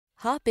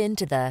Hop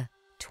into the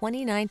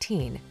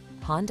 2019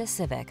 Honda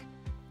Civic.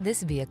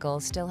 This vehicle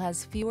still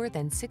has fewer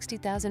than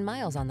 60,000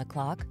 miles on the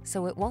clock,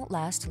 so it won't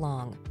last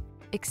long.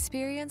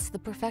 Experience the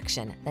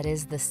perfection that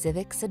is the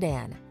Civic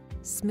sedan.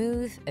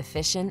 Smooth,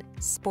 efficient,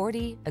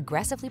 sporty,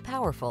 aggressively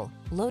powerful,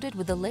 loaded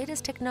with the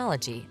latest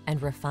technology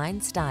and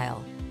refined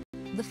style.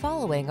 The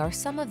following are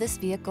some of this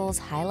vehicle's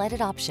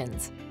highlighted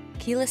options: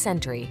 keyless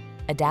entry,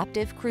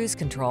 adaptive cruise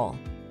control,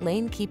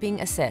 lane keeping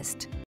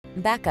assist,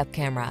 backup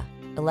camera,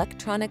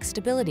 electronic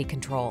stability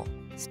control,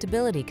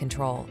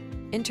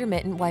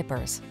 intermittent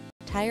wipers,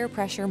 tire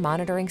pressure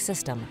monitoring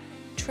system,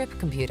 trip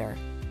computer,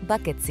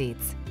 bucket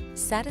seats.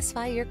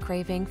 Satisfy your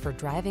craving for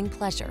driving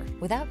pleasure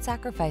without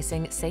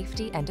sacrificing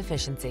safety and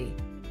efficiency.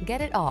 Get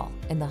it all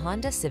in the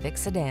Honda Civic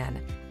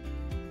sedan.